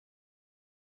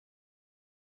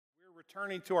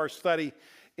Returning to our study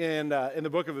in the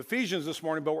book of Ephesians this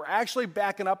morning, but we're actually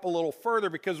backing up a little further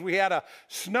because we had a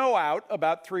snow out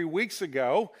about 3 weeks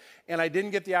ago, and I didn't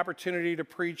get the opportunity to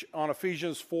preach on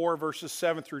Ephesians 4, verses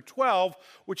 7 through 12,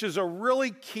 which is a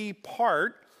really key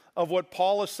part of what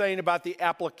Paul is saying about the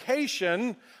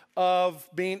application of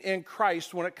being in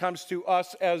Christ when it comes to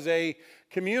us as a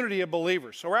community of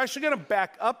believers. So we're actually going to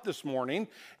back up this morning,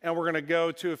 and we're going to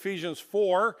go to Ephesians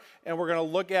 4, and we're going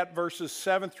to look at verses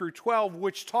 7 through 12,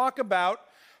 which talk about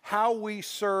how we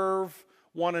serve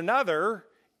one another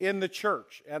in the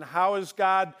church, and how is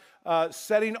God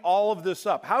setting all of this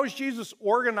up? How is Jesus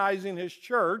organizing his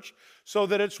church so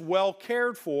that it's well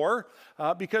cared for?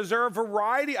 Because there are a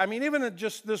variety, even in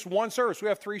just this one service, we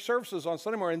have 3 services on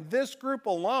Sunday morning. In this group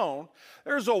alone,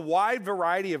 there's a wide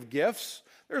variety of gifts,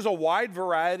 there's a wide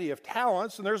variety of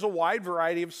talents, and there's a wide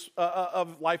variety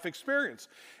of life experience.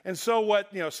 And so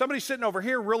what somebody sitting over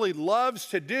here really loves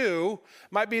to do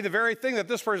might be the very thing that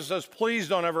this person says, please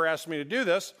don't ever ask me to do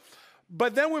this.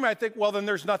 But then we might think, well, then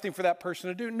there's nothing for that person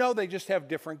to do. No, they just have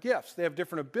different gifts. They have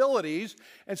different abilities.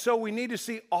 And so we need to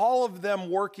see all of them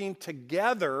working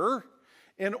together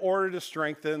in order to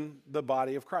strengthen the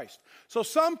body of Christ. So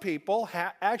some people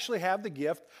actually have the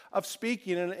gift of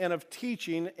speaking and of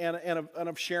teaching and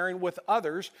of sharing with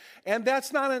others. And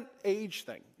that's not an age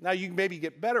thing. Now, you can maybe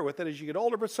get better with it as you get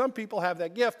older, but some people have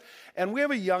that gift. And we have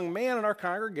a young man in our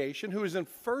congregation who is in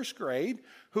first grade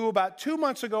who about 2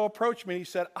 months ago approached me and he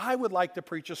said, I would like to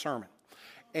preach a sermon.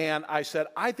 And I said,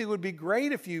 I think it would be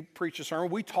great if you preach a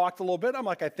sermon. We talked a little bit. I'm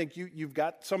like, I think you've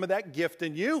got some of that gift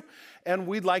in you, and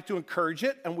we'd like to encourage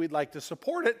it, and we'd like to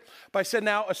support it. But I said,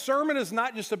 now, a sermon is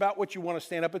not just about what you want to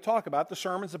stand up and talk about. The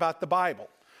sermon's about the Bible.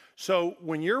 So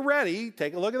when you're ready,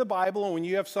 take a look at the Bible, and when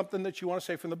you have something that you want to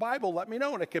say from the Bible, let me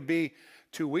know. And it could be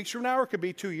 2 weeks from now, or it could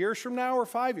be 2 years from now, or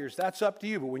 5 years. That's up to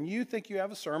you. But when you think you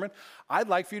have a sermon, I'd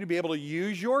like for you to be able to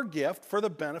use your gift for the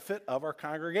benefit of our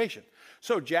congregation.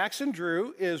 So Jackson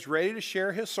Drew is ready to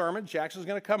share his sermon. Jackson's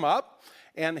going to come up,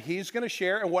 and he's going to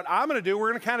share. And what I'm going to do,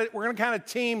 we're going to kind of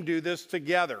team do this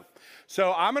together.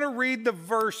 So I'm going to read the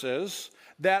verses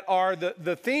that are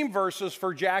the theme verses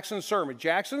for Jackson's sermon.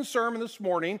 Jackson's sermon this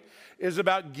morning is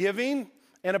about giving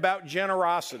and about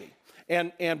generosity.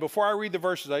 And before I read the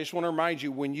verses, I just want to remind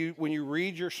you, when you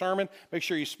read your sermon, make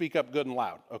sure you speak up good and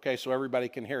loud, okay, so everybody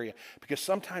can hear you. Because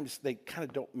sometimes they kind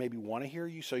of don't maybe want to hear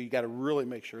you, so you got to really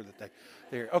make sure that they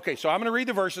hear. Okay, so I'm going to read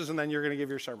the verses, and then you're going to give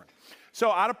your sermon.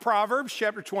 So out of Proverbs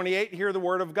chapter 28, hear the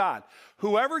word of God.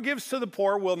 Whoever gives to the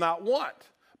poor will not want,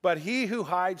 but he who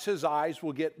hides his eyes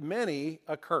will get many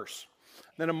a curse.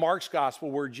 Then in Mark's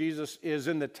gospel, where Jesus is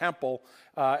in the temple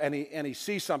and he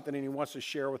sees something and he wants to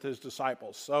share with his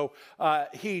disciples. So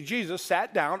Jesus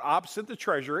sat down opposite the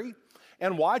treasury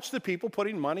and watched the people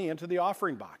putting money into the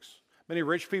offering box. Many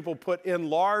rich people put in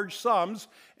large sums,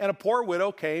 and a poor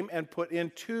widow came and put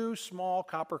in 2 small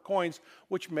copper coins,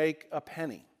 which make a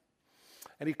penny.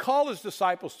 And he called his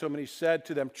disciples to him, and he said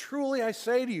to them, truly I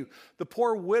say to you, the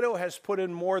poor widow has put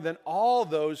in more than all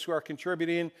those who are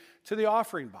contributing to the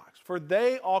offering box. For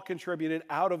they all contributed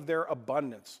out of their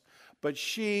abundance. But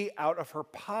she, out of her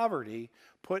poverty,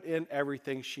 put in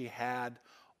everything she had,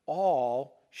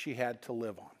 all she had to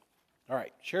live on. All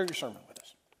right, share your sermon with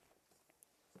us.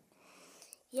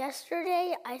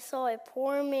 Yesterday I saw a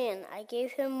poor man. I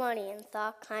gave him money and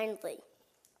thought kindly.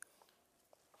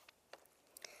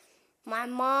 My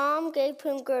mom gave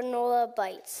him granola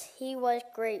bites. He was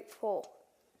grateful.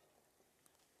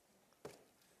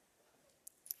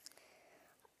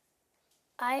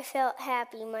 I felt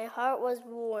happy. My heart was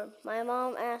warm. My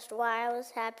mom asked why I was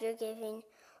happier giving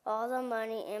all the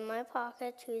money in my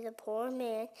pocket to the poor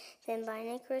man than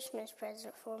buying a Christmas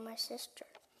present for my sister.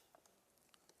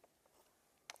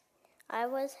 I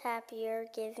was happier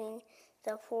giving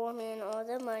the poor man all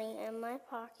the money in my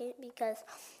pocket because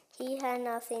he had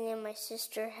nothing and my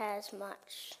sister has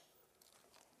much.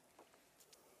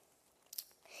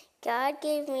 God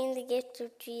gave me the gift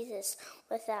of Jesus.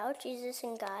 Without Jesus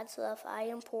and God's love, I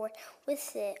am poor.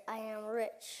 With it, I am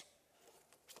rich.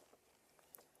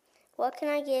 What can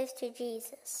I give to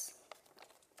Jesus?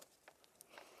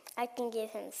 I can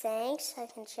give him thanks. I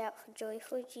can shout for joy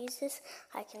for Jesus.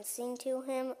 I can sing to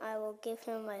him. I will give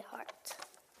him my heart.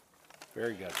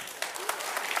 Very good.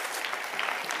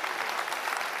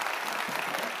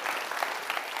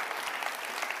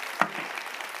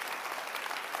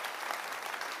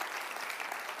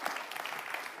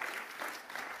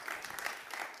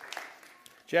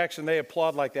 Jackson, they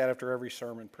applaud like that after every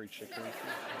sermon preached.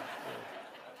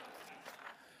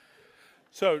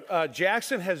 So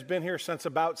Jackson has been here since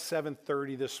about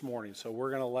 7:30 this morning. So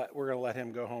we're gonna let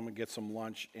him go home and get some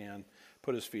lunch and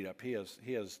put his feet up. He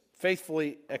has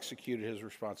faithfully executed his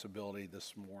responsibility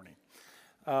this morning.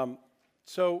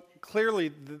 So clearly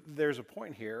there's a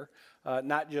point here,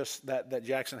 not just that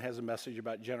Jackson has a message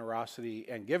about generosity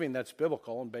and giving that's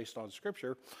biblical and based on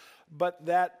Scripture, but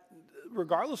that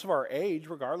regardless of our age,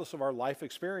 regardless of our life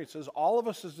experiences, all of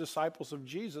us as disciples of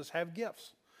Jesus have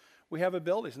gifts. We have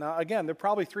abilities. Now, again, there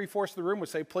probably 3/4 of the room would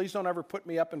say, please don't ever put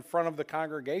me up in front of the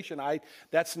congregation.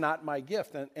 That's not my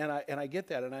gift. And I get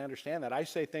that, and I understand that. I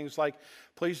say things like,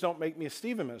 please don't make me a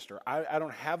Stephen minister. I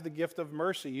don't have the gift of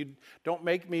mercy. You don't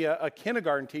make me a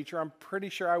kindergarten teacher. I'm pretty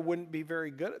sure I wouldn't be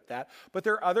very good at that. But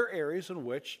there are other areas in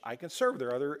which I can serve. There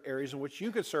are other areas in which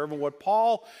you can serve. And what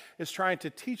Paul is trying to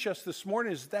teach us this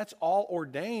morning is that's all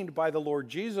ordained by the Lord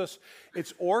Jesus.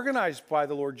 It's organized by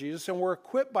the Lord Jesus, and we're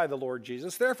equipped by the Lord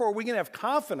Jesus. Therefore, we can have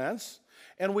confidence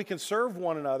and we can serve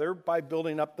one another by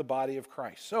building up the body of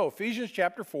Christ. So Ephesians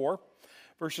chapter 4,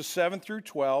 verses 7 through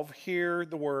 12, hear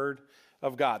the word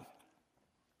of God.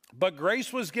 But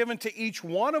grace was given to each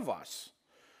one of us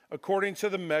according to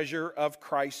the measure of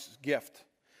Christ's gift.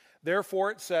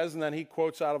 Therefore it says, and then he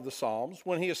quotes out of the Psalms,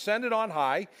 when he ascended on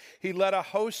high, he led a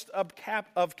host of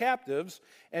captives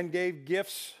and gave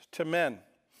gifts to men.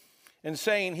 And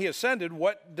saying he ascended,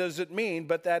 what does it mean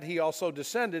but that he also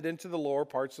descended into the lower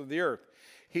parts of the earth?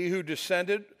 He who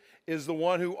descended is the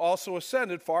one who also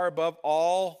ascended far above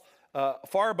all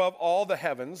the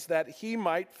heavens, that he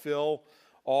might fill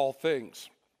all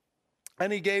things.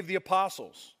 And he gave the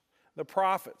apostles, the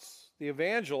prophets, the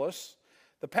evangelists,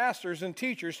 the pastors and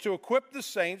teachers to equip the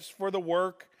saints for the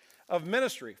work of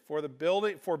ministry,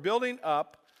 for building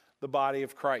up the body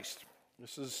of Christ.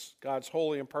 This is God's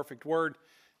holy and perfect word.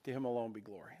 To him alone be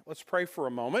glory. Let's pray for a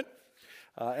moment.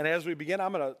 And as we begin,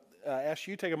 I'm going to ask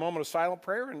you to take a moment of silent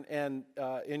prayer and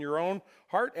in your own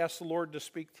heart, ask the Lord to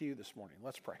speak to you this morning.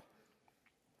 Let's pray.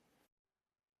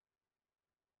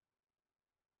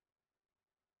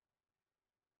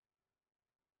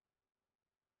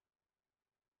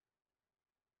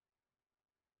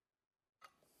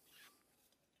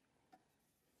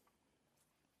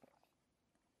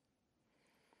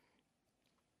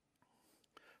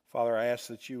 Father, I ask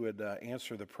that you would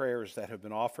answer the prayers that have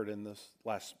been offered in this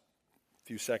last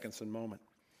few seconds and moment.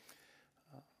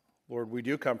 Lord, we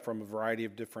do come from a variety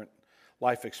of different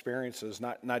life experiences,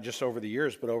 not just over the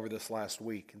years, but over this last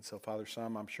week. And so, Father,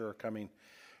 some I'm sure are coming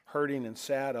hurting and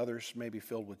sad. Others may be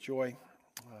filled with joy.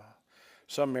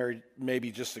 Some may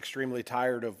be just extremely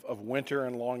tired of winter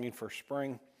and longing for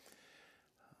spring.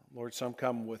 Lord, some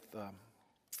come with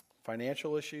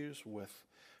financial issues, with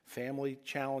family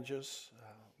challenges.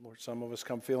 Lord, some of us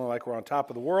come feeling like we're on top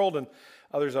of the world, and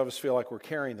others of us feel like we're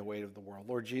carrying the weight of the world.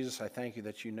 Lord Jesus, I thank you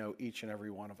that you know each and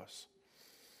every one of us,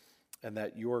 and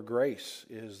that your grace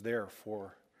is there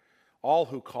for all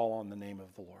who call on the name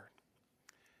of the Lord.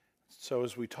 So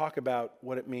as we talk about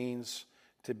what it means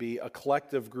to be a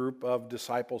collective group of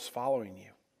disciples following you,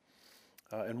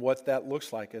 and what that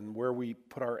looks like, and where we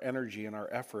put our energy and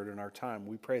our effort and our time,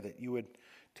 we pray that you would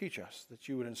teach us, that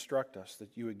you would instruct us, that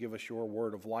you would give us your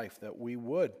word of life, that we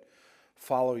would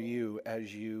follow you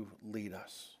as you lead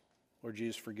us. Lord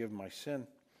Jesus, forgive my sin.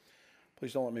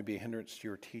 Please don't let me be a hindrance to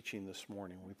your teaching this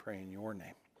morning. We pray in your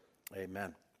name.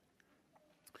 Amen.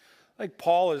 I think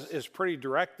Paul is pretty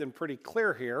direct and pretty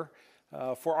clear here.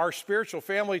 For our spiritual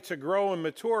family to grow and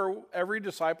mature, every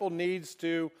disciple needs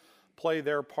to play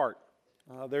their part.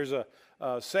 There's a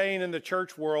saying in the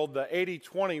church world, the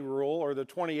 80-20 rule, or the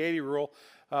 20-80 rule,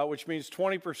 which means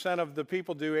 20% of the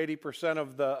people do 80%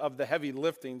 of the heavy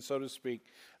lifting, so to speak,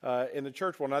 in the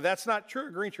church world. Now, that's not true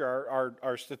at Green Tree.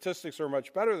 Our statistics are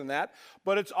much better than that,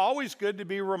 but it's always good to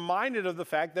be reminded of the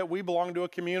fact that we belong to a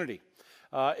community.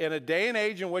 In a day and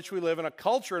age in which we live, in a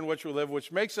culture in which we live,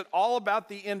 which makes it all about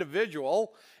the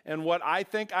individual and what I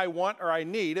think I want or I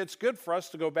need, it's good for us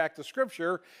to go back to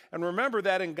Scripture and remember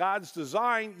that in God's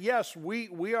design, yes,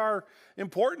 we are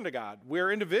important to God.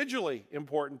 We're individually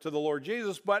important to the Lord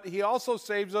Jesus, but he also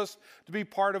saves us to be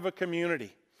part of a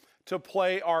community, to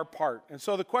play our part. And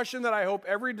so the question that I hope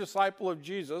every disciple of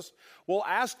Jesus will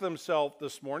ask themselves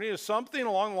this morning is something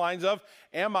along the lines of,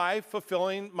 am I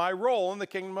fulfilling my role in the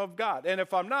kingdom of God? And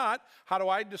if I'm not, how do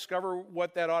I discover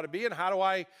what that ought to be, and how do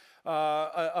I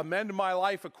amend my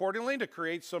life accordingly to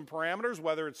create some parameters,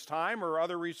 whether it's time or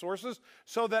other resources,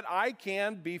 so that I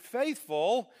can be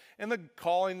faithful in the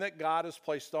calling that God has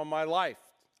placed on my life?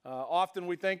 Often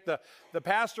we think the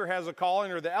pastor has a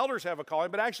calling or the elders have a calling,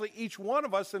 but actually each one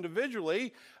of us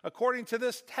individually, according to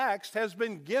this text, has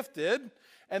been gifted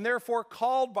and therefore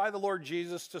called by the Lord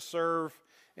Jesus to serve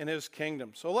in his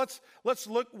kingdom. So let's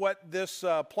look what this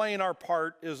playing our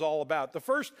part is all about.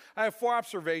 I have 4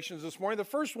 observations this morning. The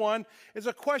first one is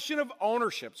a question of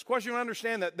ownership. It's a question to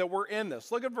understand that we're in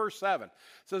this. Look at verse 7. It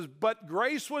says, but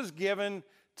grace was given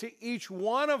to each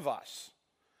one of us,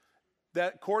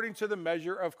 that according to the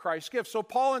measure of Christ's gift. So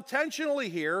Paul intentionally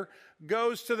here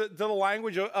goes to the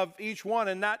language of each one,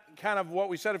 and not kind of what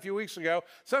we said a few weeks ago.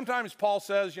 Sometimes Paul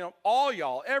says, all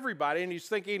y'all, everybody, and he's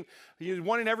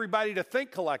wanting everybody to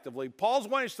think collectively. Paul's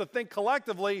wanting us to think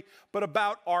collectively, but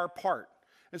about our part.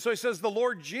 And so he says, the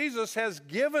Lord Jesus has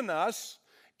given us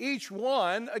each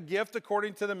one a gift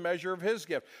according to the measure of his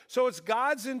gift. So it's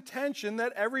God's intention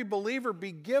that every believer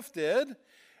be gifted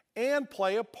and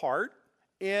play a part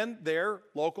in their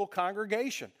local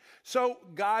congregation. So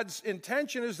God's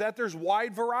intention is that there's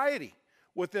wide variety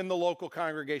within the local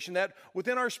congregation, that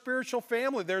within our spiritual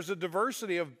family, there's a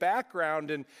diversity of background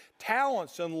and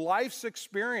talents and life's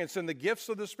experience and the gifts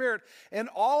of the Spirit. And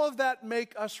all of that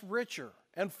make us richer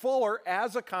and fuller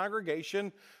as a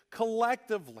congregation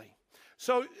collectively.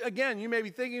 So again, you may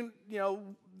be thinking,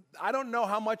 I don't know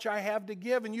how much I have to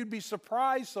give, and you'd be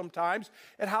surprised sometimes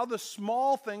at how the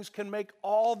small things can make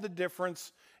all the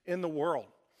difference in the world.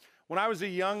 When I was a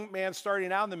young man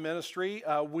starting out in the ministry,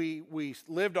 we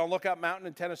lived on Lookout Mountain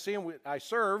in Tennessee, and I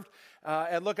served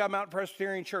at Lookout Mountain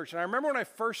Presbyterian Church. And I remember when I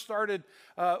first started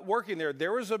working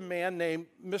there was a man named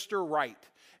Mr. Wright.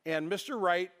 And Mr.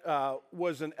 Wright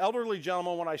was an elderly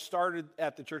gentleman when I started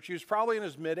at the church. He was probably in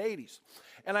his mid-80s.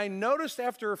 And I noticed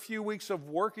after a few weeks of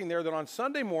working there that on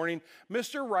Sunday morning,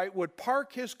 Mr. Wright would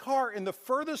park his car in the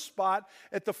furthest spot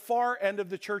at the far end of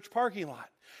the church parking lot.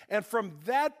 And from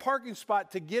that parking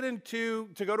spot to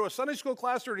go to a Sunday school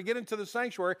class or to get into the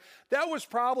sanctuary, that was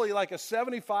probably like a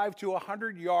 75 to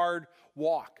 100-yard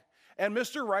walk. And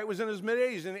Mr. Wright was in his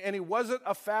mid-80s, and he wasn't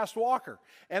a fast walker.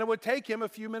 And it would take him a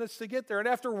few minutes to get there. And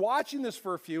after watching this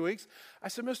for a few weeks, I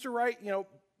said, Mr. Wright,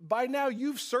 by now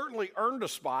you've certainly earned a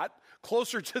spot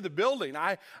closer to the building.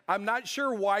 I'm not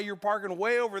sure why you're parking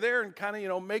way over there and kind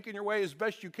of, making your way as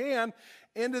best you can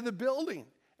into the building.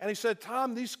 And he said,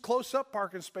 Tom, these close-up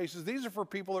parking spaces, these are for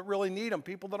people that really need them,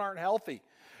 people that aren't healthy.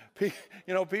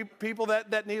 People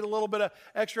that need a little bit of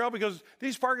extra help, because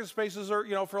these parking spaces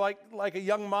are, for like a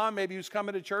young mom maybe who's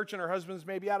coming to church and her husband's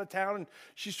maybe out of town and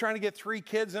she's trying to get 3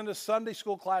 kids into Sunday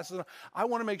school classes. I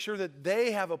want to make sure that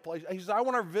they have a place. He says, I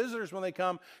want our visitors when they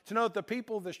come to know that the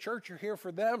people of this church are here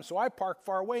for them. So I park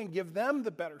far away and give them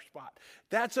the better spot.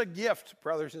 That's a gift,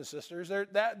 brothers and sisters.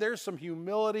 There's some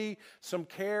humility, some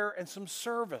care, and some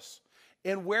service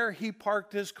in where he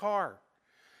parked his car.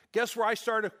 Guess where I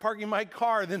started parking my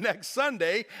car the next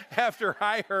Sunday after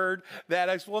I heard that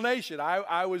explanation?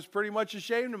 I was pretty much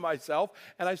ashamed of myself,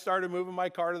 and I started moving my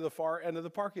car to the far end of the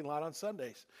parking lot on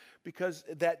Sundays because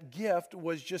that gift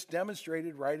was just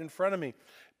demonstrated right in front of me.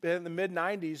 In the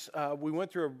mid-'90s, we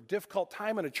went through a difficult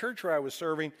time in a church where I was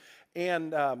serving,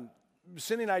 and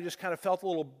Cindy and I just kind of felt a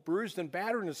little bruised and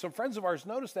battered, and some friends of ours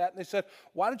noticed that, and they said,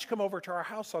 why don't you come over to our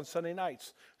house on Sunday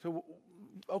nights? So,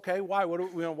 okay, why? What do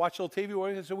we watch a little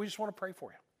TV? So we just want to pray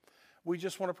for you. We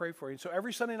just want to pray for you. So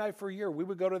every Sunday night for a year, we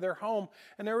would go to their home,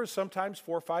 and there was sometimes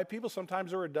 4 or 5 people,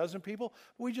 sometimes there were a dozen people.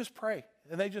 We just pray,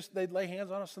 and they'd lay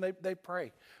hands on us, and they'd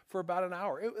pray for about an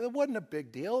hour. It wasn't a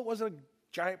big deal. It wasn't a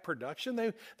giant production.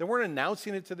 They weren't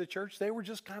announcing it to the church. They were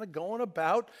just kind of going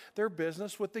about their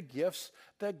business with the gifts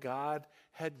that God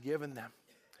had given them.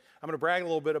 I'm going to brag a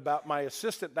little bit about my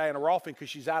assistant, Diana Rolfing, because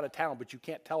she's out of town, but you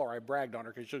can't tell her I bragged on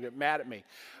her because she'll get mad at me.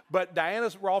 But Diana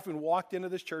Rolfing walked into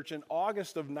this church in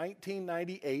August of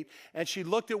 1998, and she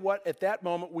looked at what at that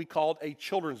moment we called a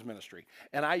children's ministry.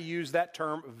 And I use that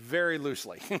term very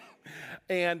loosely.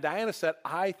 And Diana said,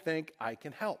 I think I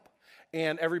can help.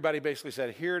 And everybody basically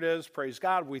said, here it is, praise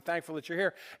God, we're thankful that you're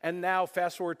here. And now,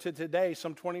 fast forward to today,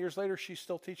 some 20 years later, she's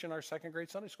still teaching our 2nd grade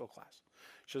Sunday school class.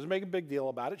 She doesn't make a big deal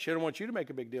about it. She doesn't want you to make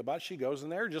a big deal about it. She goes in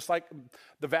there, just like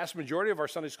the vast majority of our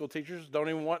Sunday school teachers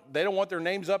don't want their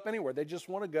names up anywhere. They just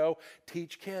want to go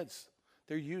teach kids.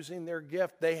 They're using their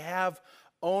gift. They have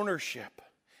ownership.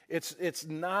 It's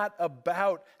not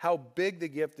about how big the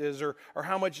gift is or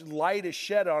how much light is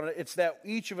shed on it. It's that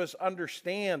each of us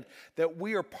understand that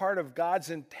we are part of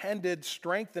God's intended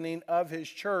strengthening of his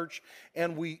church,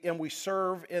 and we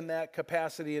serve in that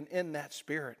capacity and in that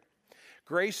spirit.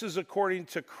 Grace is according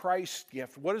to Christ's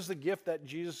gift. What is the gift that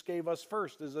Jesus gave us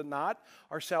first? Is it not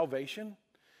our salvation?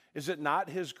 Is it not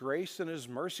his grace and his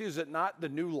mercy? Is it not the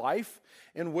new life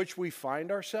in which we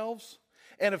find ourselves?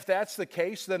 And if that's the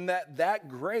case, then that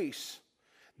grace,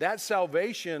 that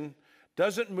salvation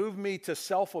doesn't move me to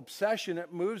self-obsession.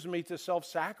 It moves me to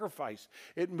self-sacrifice.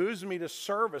 It moves me to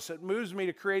service. It moves me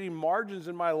to creating margins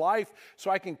in my life so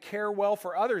I can care well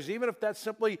for others, even if that's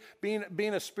simply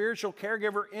being a spiritual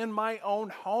caregiver in my own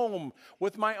home,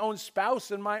 with my own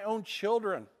spouse and my own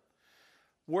children.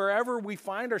 Wherever we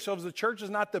find ourselves, the church is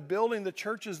not the building, the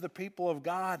church is the people of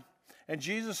God. And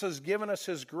Jesus has given us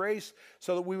his grace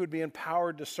so that we would be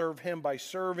empowered to serve him by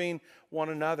serving one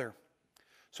another.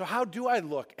 So how do I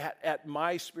look at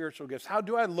my spiritual gifts? How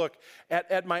do I look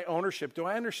at my ownership? Do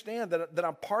I understand that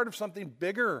I'm part of something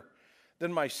bigger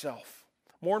than myself,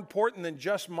 more important than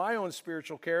just my own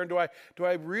spiritual care? And do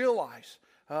I realize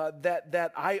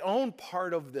that I own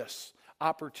part of this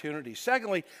opportunity?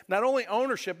 Secondly, not only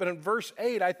ownership, but in verse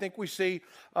 8, I think we see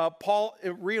Paul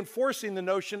reinforcing the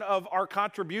notion of our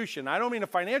contribution. I don't mean a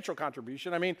financial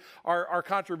contribution. I mean our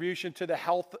contribution to the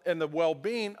health and the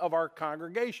well-being of our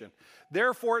congregation.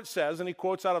 Therefore, it says, and he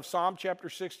quotes out of Psalm chapter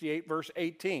 68, verse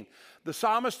 18, the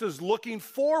psalmist is looking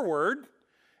forward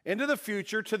into the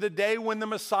future to the day when the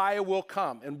Messiah will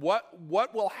come. And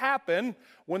what will happen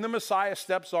when the Messiah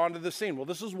steps onto the scene? Well,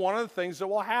 this is one of the things that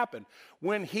will happen.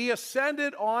 When he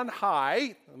ascended on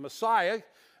high, the Messiah,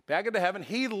 back into heaven,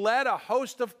 he led a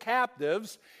host of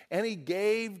captives and he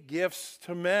gave gifts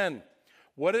to men.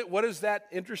 What does that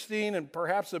interesting and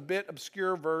perhaps a bit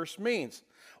obscure verse means?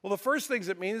 Well, the first things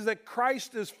it means is that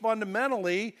Christ is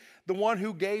fundamentally the one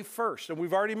who gave first. And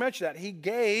we've already mentioned that. He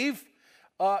gave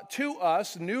to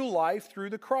us new life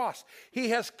through the cross. He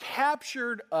has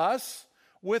captured us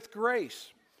with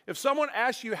grace. If someone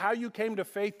asks you how you came to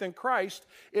faith in Christ,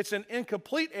 it's an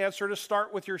incomplete answer to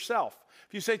start with yourself.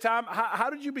 If you say, Tom, how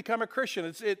did you become a Christian?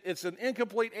 It's an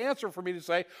incomplete answer for me to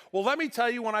say, well, let me tell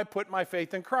you when I put my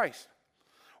faith in Christ.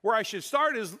 Where I should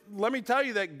start is, let me tell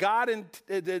you that God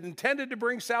intended to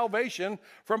bring salvation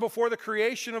from before the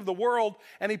creation of the world,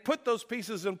 and he put those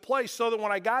pieces in place so that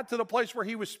when I got to the place where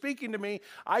he was speaking to me,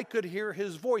 I could hear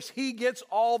his voice. He gets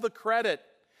all the credit.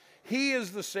 He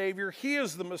is the Savior. He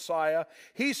is the Messiah.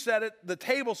 He set at the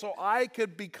table so I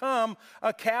could become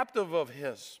a captive of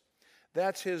his.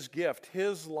 That's his gift,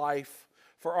 his life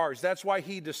for ours. That's why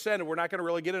he descended. We're not going to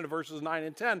really get into verses 9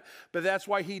 and 10, but that's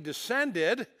why he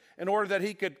descended in order that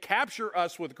he could capture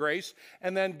us with grace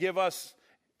and then give us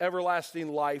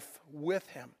everlasting life with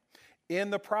him. In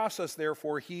the process,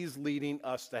 therefore, he's leading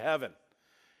us to heaven.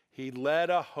 He led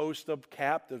a host of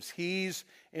captives. He's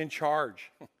in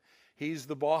charge. He's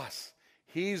the boss.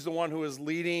 He's the one who is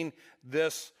leading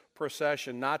this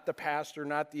procession, not the pastor,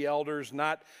 not the elders,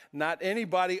 not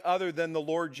anybody other than the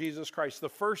Lord Jesus Christ. The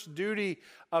first duty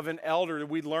of an elder,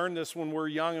 we learn this when we're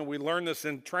young and we learn this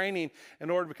in training in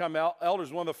order to become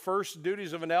elders. One of the first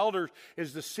duties of an elder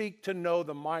is to seek to know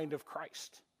the mind of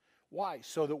Christ. Why?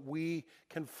 So that we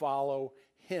can follow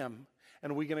him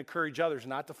and we can encourage others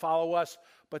not to follow us,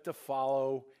 but to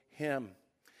follow him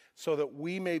so that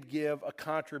we may give a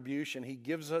contribution. He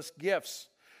gives us gifts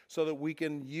so that we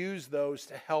can use those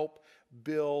to help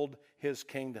build his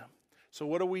kingdom. So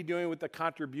what are we doing with the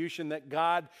contribution that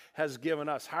God has given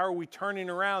us? How are we turning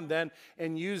around then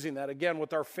and using that, again,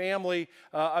 with our family,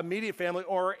 immediate family,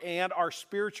 and our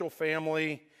spiritual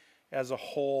family as a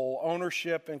whole?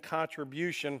 Ownership and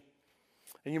contribution.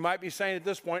 And you might be saying at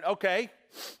this point, okay,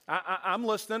 I'm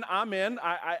listening, I'm in,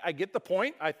 I get the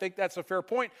point. I think that's a fair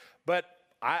point, but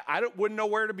I wouldn't know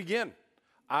where to begin.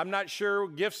 I'm not sure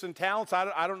gifts and talents.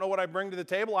 I don't know what I bring to the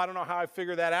table. I don't know how I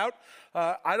figure that out.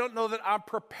 I don't know that I'm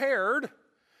prepared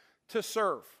to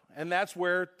serve. And that's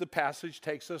where the passage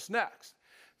takes us next.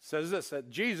 It says this, that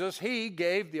Jesus, he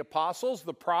gave the apostles,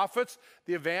 the prophets,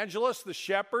 the evangelists, the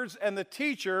shepherds, and the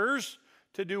teachers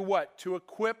to do what? To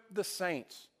equip the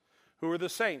saints. Who are the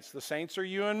saints? The saints are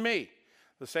you and me.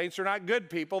 The saints are not good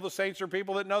people. The saints are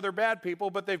people that know they're bad people,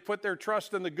 but they've put their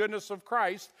trust in the goodness of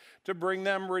Christ to bring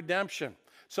them redemption.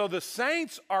 So the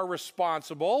saints are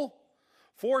responsible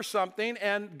for something,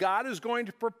 and God is going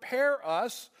to prepare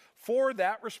us for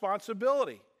that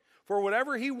responsibility. For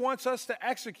whatever he wants us to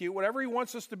execute, whatever he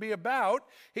wants us to be about,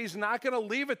 he's not going to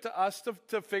leave it to us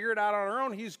to figure it out on our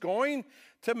own. He's going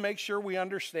to make sure we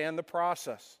understand the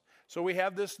process. So we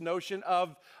have this notion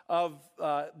of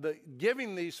the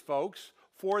giving these folks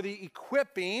for the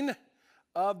equipping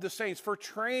of the saints, for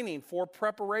training, for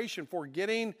preparation, for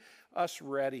getting us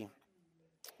ready.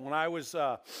 When I was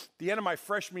the end of my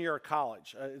freshman year of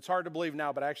college, it's hard to believe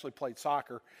now, but I actually played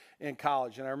soccer in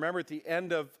college. And I remember at the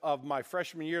end of my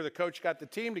freshman year, the coach got the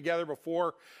team together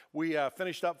before we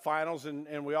finished up finals,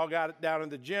 and we all got down in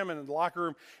the gym and in the locker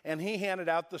room, and he handed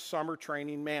out the summer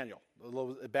training manual.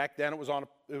 Back then it was on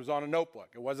a notebook.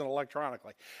 It wasn't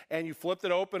electronically. And you flipped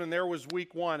it open, and there was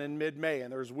week 1 in mid-May,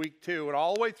 and there was week 2, and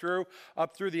all the way through,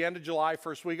 up through the end of July,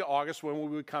 first week of August, when we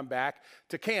would come back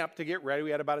to camp to get ready.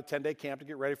 We had about a 10-day camp to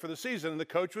get ready for the season. And the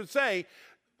coach would say,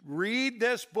 read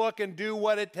this book and do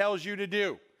what it tells you to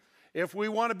do. If we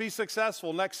want to be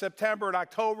successful next September and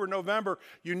October, November,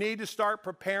 you need to start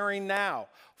preparing now.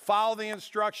 Follow the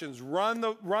instructions. Run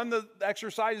the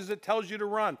exercises it tells you to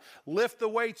run. Lift the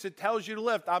weights it tells you to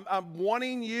lift. I'm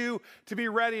wanting you to be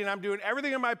ready, and I'm doing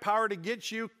everything in my power to get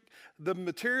you the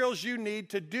materials you need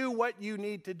to do what you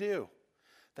need to do.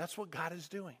 That's what God is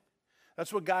doing.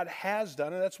 That's what God has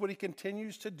done, and that's what he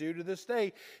continues to do to this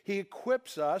day. He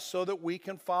equips us so that we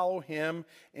can follow him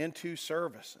into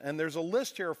service. And there's a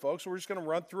list here, folks. We're just going to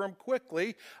run through them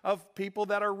quickly of people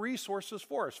that are resources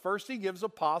for us. First, he gives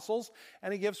apostles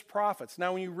and he gives prophets.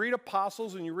 Now, when you read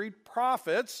apostles and you read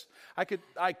prophets, I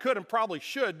could and probably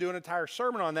should do an entire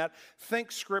sermon on that.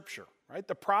 Think Scripture, right?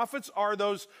 The prophets are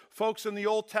those folks in the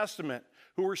Old Testament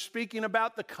who were speaking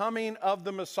about the coming of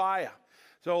the Messiah.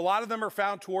 So a lot of them are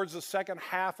found towards the second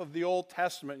half of the Old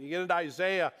Testament. You get into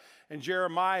Isaiah and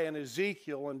Jeremiah and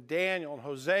Ezekiel and Daniel and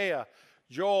Hosea,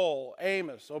 Joel,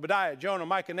 Amos, Obadiah, Jonah,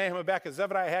 Micah, Nahum, Habakkuk,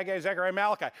 Zephaniah, Haggai, Zechariah,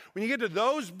 Malachi. When you get to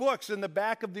those books in the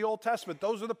back of the Old Testament,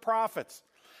 those are the prophets.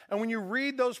 And when you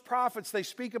read those prophets, they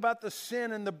speak about the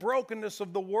sin and the brokenness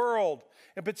of the world,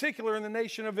 in particular in the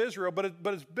nation of Israel, but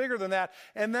it's bigger than that.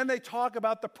 And then they talk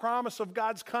about the promise of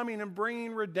God's coming and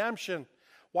bringing redemption.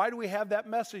 Why do we have that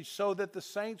message? So that the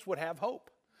saints would have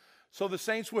hope. So the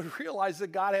saints would realize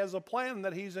that God has a plan and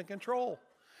that he's in control.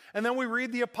 And then we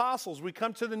read the apostles. We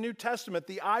come to the New Testament,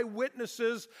 the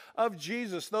eyewitnesses of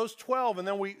Jesus, those 12. And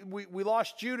then we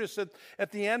lost Judas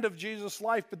at the end of Jesus'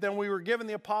 life, but then we were given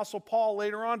the apostle Paul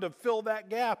later on to fill that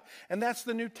gap. And that's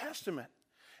the New Testament.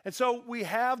 And so we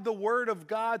have the Word of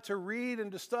God to read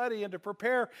and to study and to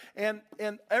prepare. And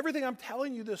everything I'm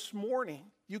telling you this morning,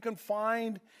 you can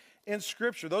find in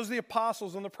Scripture. Those are the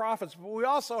apostles and the prophets. But we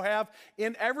also have,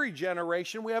 in every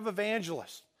generation, we have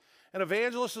evangelists. An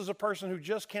evangelist is a person who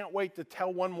just can't wait to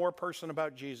tell one more person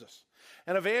about Jesus.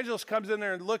 An evangelist comes in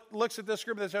there and looks at this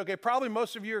group and they say, okay, probably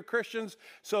most of you are Christians,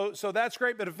 so that's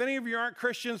great, but if any of you aren't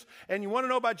Christians and you want to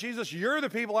know about Jesus, you're the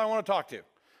people I want to talk to.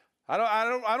 I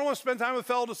don't want to spend time with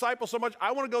fellow disciples so much.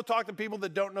 I want to go talk to people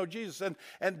that don't know Jesus.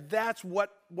 And that's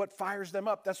what fires them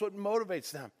up. That's what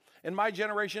motivates them. In my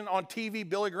generation, on TV,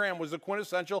 Billy Graham was the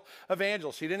quintessential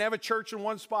evangelist. He didn't have a church in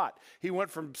one spot. He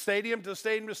went from stadium to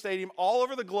stadium to stadium all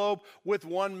over the globe with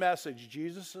one message: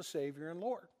 Jesus is Savior and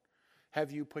Lord.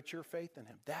 Have you put your faith in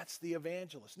him? That's the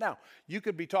evangelist. Now, you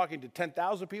could be talking to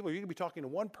 10,000 people, or you could be talking to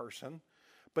one person,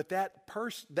 but that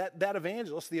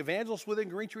evangelist, the evangelists within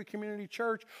Green Tree Community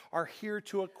Church, are here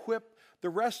to equip the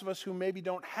rest of us who maybe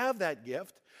don't have that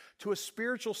gift to a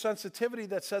spiritual sensitivity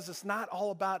that says it's not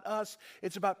all about us,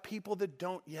 it's about people that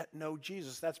don't yet know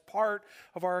Jesus. That's part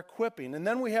of our equipping. And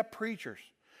then we have preachers.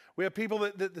 We have people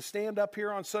that stand up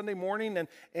here on Sunday morning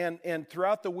and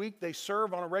throughout the week they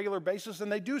serve on a regular basis,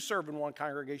 and they do serve in one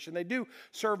congregation. They do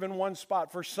serve in one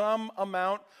spot for some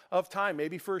amount of time,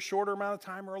 maybe for a shorter amount of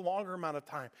time or a longer amount of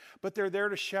time. But they're there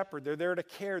to shepherd, they're there to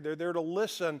care, they're there to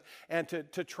listen and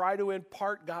to try to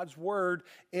impart God's word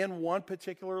in one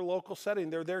particular local setting.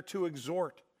 They're there to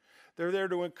exhort. They're there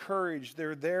to encourage.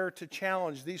 They're there to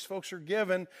challenge. These folks are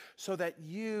given so that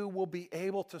you will be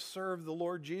able to serve the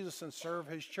Lord Jesus and serve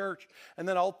his church. And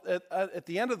then at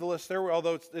the end of the list there,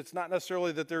 although it's not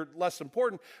necessarily that they're less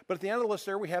important, but at the end of the list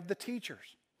there we have the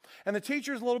teachers. And the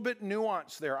teacher is a little bit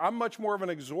nuanced there. I'm much more of an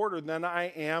exhorter than I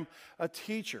am a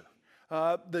teacher.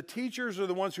 The teachers are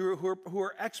the ones who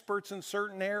are experts in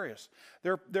certain areas.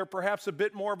 They're perhaps a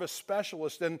bit more of a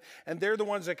specialist, and they're the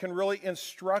ones that can really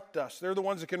instruct us. They're the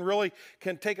ones that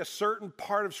can take a certain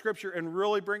part of Scripture and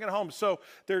really bring it home. So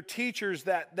they're teachers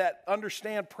that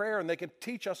understand prayer, and they can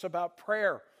teach us about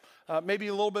prayer. Maybe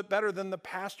a little bit better than the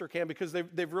pastor can, because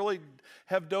they've really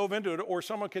have dove into it. Or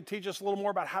someone could teach us a little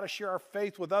more about how to share our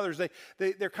faith with others.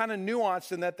 They're kind of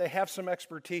nuanced in that they have some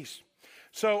expertise.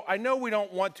 So I know we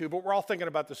don't want to, but we're all thinking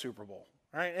about the Super Bowl,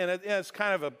 right? And it's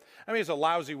kind of it's a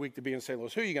lousy week to be in St.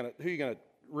 Louis. Who are you gonna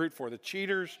root for? The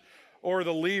cheaters or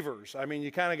the leavers? I mean,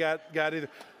 you kind of got either.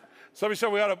 Somebody said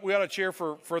we ought to cheer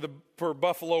for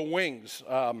Buffalo wings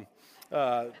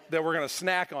that we're going to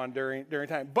snack on during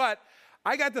time. But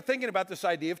I got to thinking about this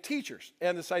idea of teachers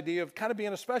and this idea of kind of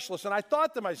being a specialist. And I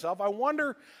thought to myself, I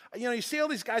wonder, you see all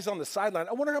these guys on the sideline.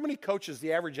 I wonder how many coaches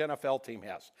the average NFL team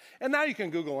has. And now you can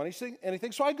Google anything.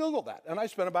 So I Googled that. And I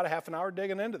spent about a half an hour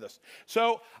digging into this.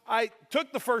 So I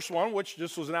took the first one, which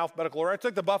just was in alphabetical order. I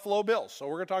took the Buffalo Bills. So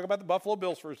we're going to talk about the Buffalo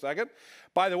Bills for a second.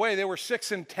 By the way, they were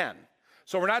 6-10.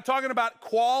 So we're not talking about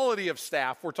quality of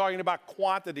staff. We're talking about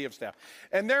quantity of staff.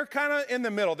 And they're kind of in the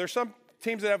middle. There's some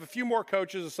teams that have a few more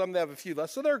coaches and some that have a few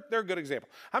less. So they're a good example.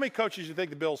 How many coaches do you think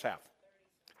the Bills have?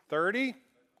 30?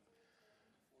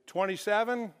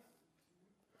 27?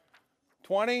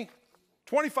 20?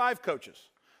 25 coaches.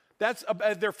 That's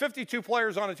there are 52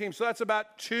 players on a team, so that's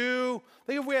about two.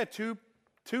 Think if we had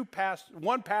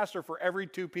one pastor for every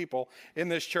two people in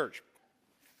this church.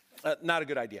 Not a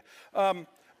good idea.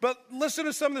 But listen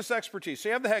to some of this expertise. So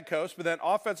you have the head coach, but then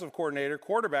offensive coordinator,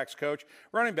 quarterbacks coach,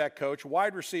 running back coach,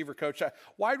 wide receiver coach.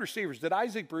 Wide receivers, did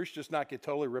Isaac Bruce just not get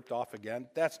totally ripped off again?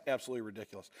 That's absolutely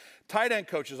ridiculous. Tight end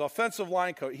coaches, offensive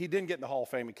line coach. He didn't get in the Hall of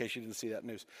Fame in case you didn't see that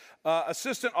news.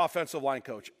 Assistant offensive line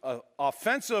coach,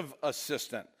 offensive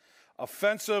assistant,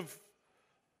 offensive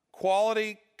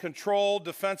quality control,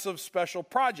 defensive special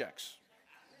projects.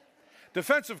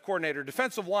 Defensive coordinator,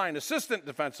 defensive line, assistant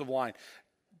defensive line,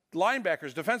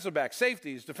 linebackers, defensive backs,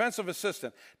 safeties, defensive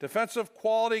assistant, defensive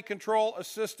quality control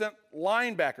assistant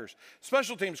linebackers,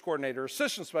 special teams coordinator,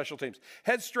 assistant special teams,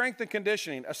 head strength and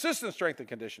conditioning, assistant strength and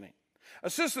conditioning,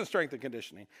 assistant strength and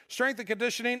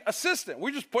conditioning assistant.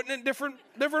 We're just putting it in different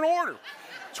order.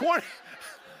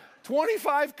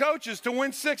 25 coaches to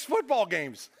win 6 football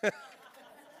games.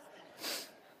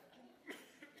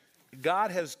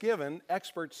 God has given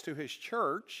experts to his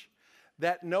church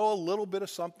that know a little bit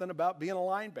of something about being a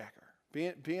linebacker,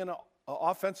 being an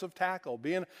offensive tackle,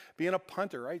 being a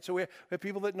punter, right? So we have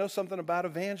people that know something about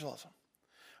evangelism.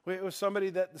 We have somebody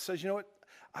that says, you know what,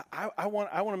 I want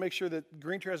to make sure that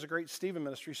Green Tree has a great Stephen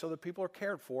ministry so that people are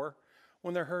cared for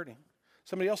when they're hurting.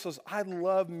 Somebody else says, I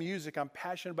love music. I'm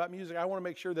passionate about music. I want to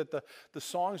make sure that the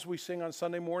songs we sing on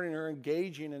Sunday morning are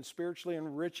engaging and spiritually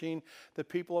enriching the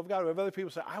people of God. We have other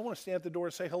people say, I want to stand at the door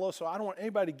and say hello, so I don't want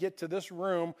anybody to get to this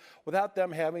room without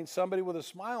them having somebody with a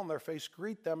smile on their face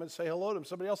greet them and say hello to them.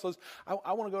 Somebody else says,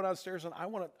 I want to go downstairs and I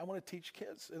want to teach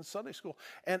kids in Sunday school.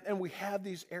 And we have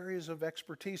these areas of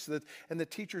expertise and the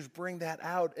teachers bring that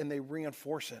out and they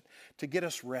reinforce it to get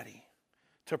us ready,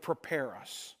 to prepare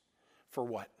us for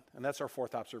what? And that's our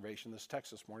fourth observation, this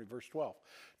text this morning, verse 12.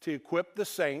 To equip the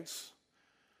saints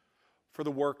for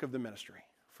the work of the ministry,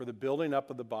 for the building up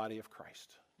of the body of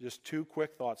Christ. Just 2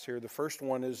 quick thoughts here. The first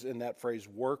one is in that phrase,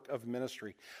 work of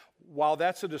ministry. While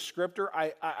that's a descriptor,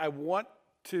 I want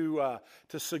to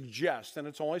suggest, and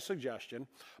it's only a suggestion,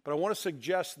 but I want to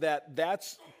suggest that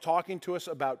that's talking to us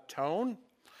about tone.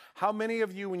 How many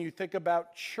of you, when you think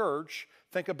about church,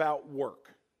 think about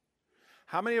work?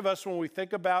 How many of us, when we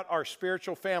think about our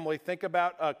spiritual family, think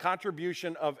about a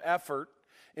contribution of effort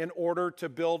in order to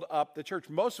build up the church?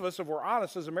 Most of us, if we're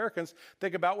honest as Americans,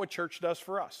 think about what church does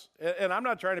for us. And I'm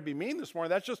not trying to be mean this morning.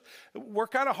 That's just, we're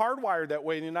kind of hardwired that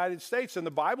way in the United States. And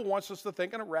the Bible wants us to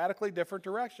think in a radically different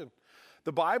direction.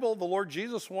 The Bible, the Lord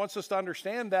Jesus wants us to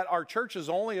understand that our church is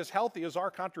only as healthy as our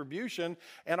contribution,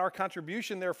 and our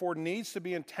contribution, therefore, needs to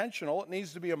be intentional. It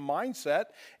needs to be a mindset,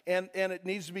 and it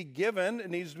needs to be given,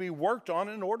 it needs to be worked on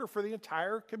in order for the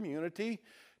entire community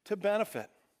to benefit.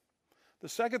 The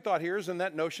second thought here is in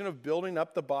that notion of building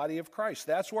up the body of Christ.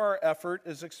 That's where our effort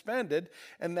is expended,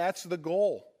 and that's the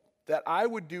goal, that I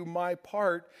would do my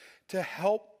part to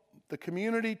help the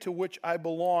community to which I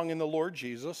belong in the Lord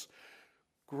Jesus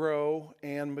grow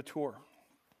and mature.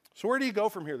 So where do you go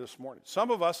from here this morning?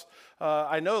 Some of us,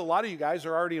 I know a lot of you guys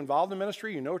are already involved in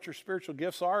ministry. You know what your spiritual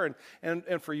gifts are.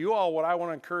 And for you all, what I want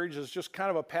to encourage is just kind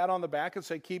of a pat on the back and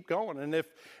say, keep going. And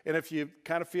if you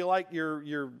kind of feel like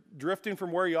you're drifting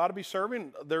from where you ought to be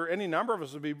serving, any number of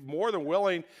us would be more than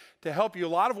willing to help you. A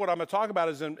lot of what I'm going to talk about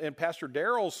is in Pastor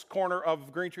Daryl's corner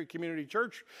of Green Tree Community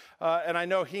Church. And I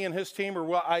know he and his team are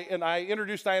well. I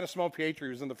introduced Diana Simone Pietri, who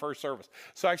was in the first service.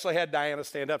 So I actually had Diana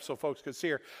stand up so folks could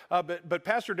see her. But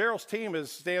Pastor Daryl's team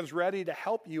stands ready to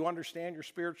help you understand your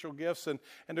spiritual gifts and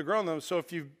to grow in them. So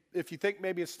if you think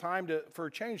maybe it's time for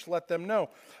a change, let them know.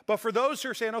 But for those who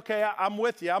are saying, okay, I'm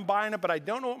with you, I'm buying it, but I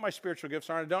don't know what my spiritual gifts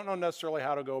are, and I don't know necessarily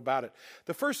how to go about it.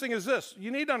 The first thing is this: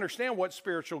 you need to understand what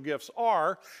spiritual gifts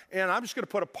are, and I'm just going to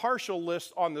put a partial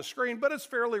list on the screen, but it's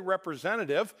fairly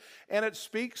representative, and it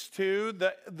speaks to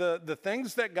the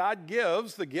things that God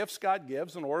gives, the gifts God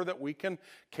gives, in order that we can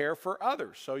care for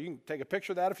others. So you can take a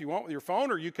picture of that if you want with your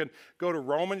phone, or you can go to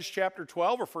Romans chapter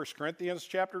 12 or 1 Corinthians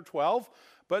chapter 12.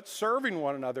 But serving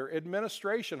one another,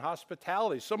 administration,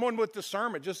 hospitality, someone with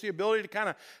discernment, just the ability to kind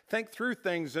of think through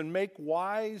things and make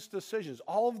wise decisions.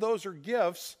 All of those are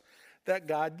gifts that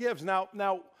God gives. Now,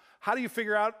 how do you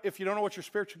figure out if you don't know what your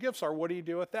spiritual gifts are? What do you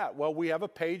do with that? Well, we have a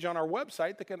page on our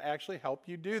website that can actually help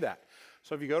you do that.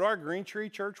 So if you go to our Green Tree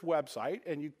Church website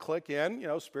and you click in,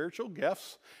 spiritual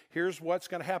gifts, here's what's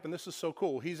going to happen. This is so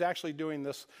cool. He's actually doing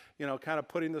this, kind of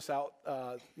putting this out,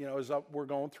 as we're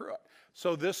going through it.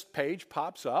 So this page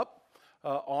pops up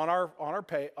on our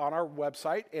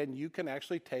website, and you can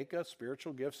actually take a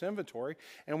spiritual gifts inventory.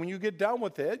 And when you get done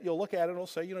with it, you'll look at it and it'll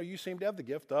say, you seem to have the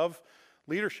gift of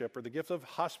leadership or the gift of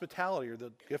hospitality or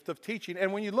the gift of teaching.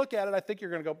 And when you look at it, I think you're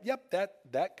going to go, yep,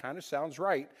 that kind of sounds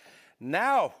right.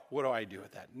 Now, what do I do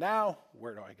with that? Now,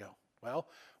 where do I go? Well,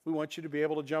 we want you to be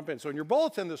able to jump in. So in your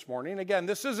bulletin this morning, again,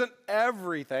 this isn't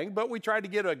everything, but we tried to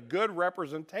get a good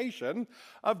representation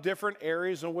of different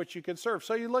areas in which you can serve.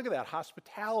 So you look at that: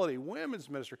 hospitality, women's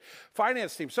ministry,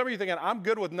 finance team. Some of you thinking, I'm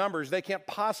good with numbers. They can't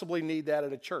possibly need that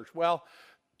at a church. Well,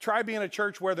 try being a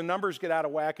church where the numbers get out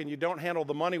of whack and you don't handle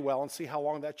the money well, and see how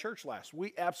long that church lasts.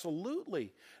 We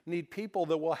absolutely need people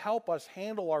that will help us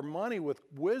handle our money with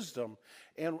wisdom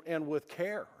and with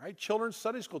care, right? Children's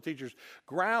Sunday school teachers,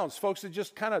 grounds, folks that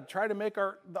just kind of try to make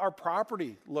our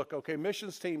property look okay,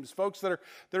 missions teams, folks that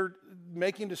are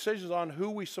making decisions on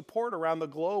who we support around the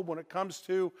globe when it comes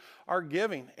to our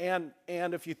giving. And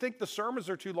if you think the sermons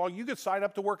are too long, you could sign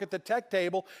up to work at the tech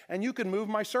table and you can move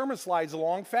my sermon slides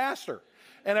along faster.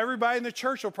 And everybody in the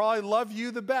church will probably love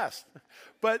you the best.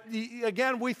 But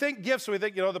again, we think gifts, we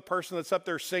think, the person that's up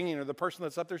there singing or the person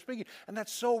that's up there speaking. And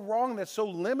that's so wrong. That's so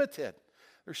limited.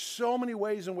 There's so many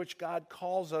ways in which God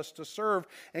calls us to serve,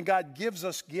 and God gives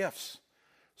us gifts.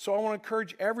 So I want to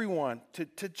encourage everyone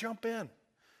to jump in,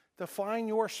 to find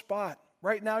your spot.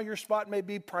 Right now, your spot may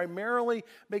be primarily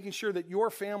making sure that your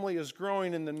family is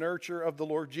growing in the nurture of the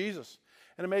Lord Jesus.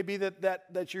 And it may be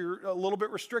that you're a little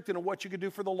bit restricted in what you could do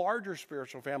for the larger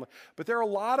spiritual family. But there are a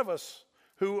lot of us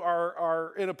who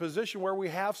are in a position where we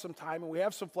have some time and we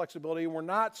have some flexibility and we're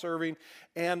not serving,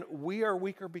 and we are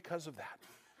weaker because of that.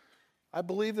 I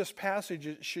believe this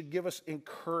passage should give us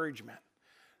encouragement.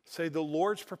 Say, the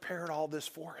Lord's prepared all this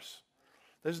for us.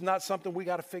 This is not something we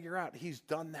got to figure out. He's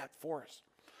done that for us.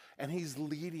 And He's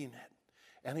leading it.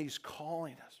 And He's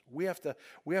calling us. We have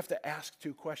to ask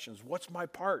two questions. What's my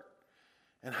part?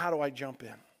 And how do I jump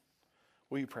in?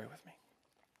 Will you pray with me?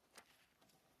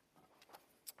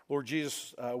 Lord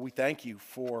Jesus, we thank you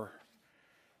for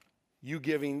you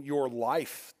giving your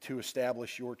life to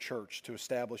establish your church, to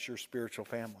establish your spiritual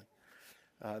family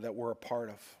that we're a part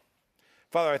of.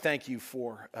 Father, I thank you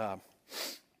for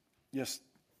just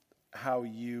how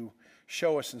you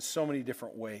show us in so many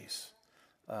different ways,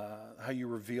 how you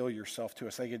reveal yourself to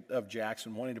us. I think of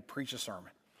Jackson wanting to preach a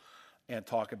sermon and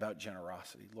talk about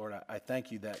generosity. Lord, I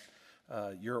thank you that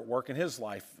you're at work in his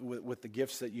life with the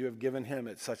gifts that you have given him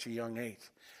at such a young age.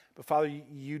 But Father,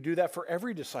 you do that for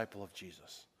every disciple of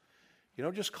Jesus. You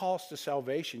don't just call us to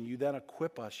salvation. You then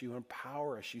equip us. You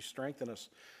empower us. You strengthen us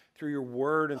through your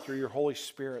word and through your Holy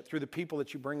Spirit, through the people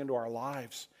that you bring into our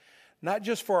lives. Not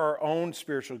just for our own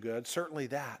spiritual good, certainly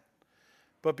that,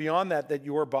 but beyond that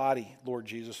your body, Lord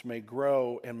Jesus, may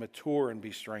grow and mature and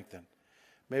be strengthened.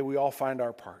 May we all find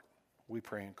our part. We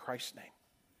pray in Christ's name.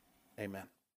 Amen.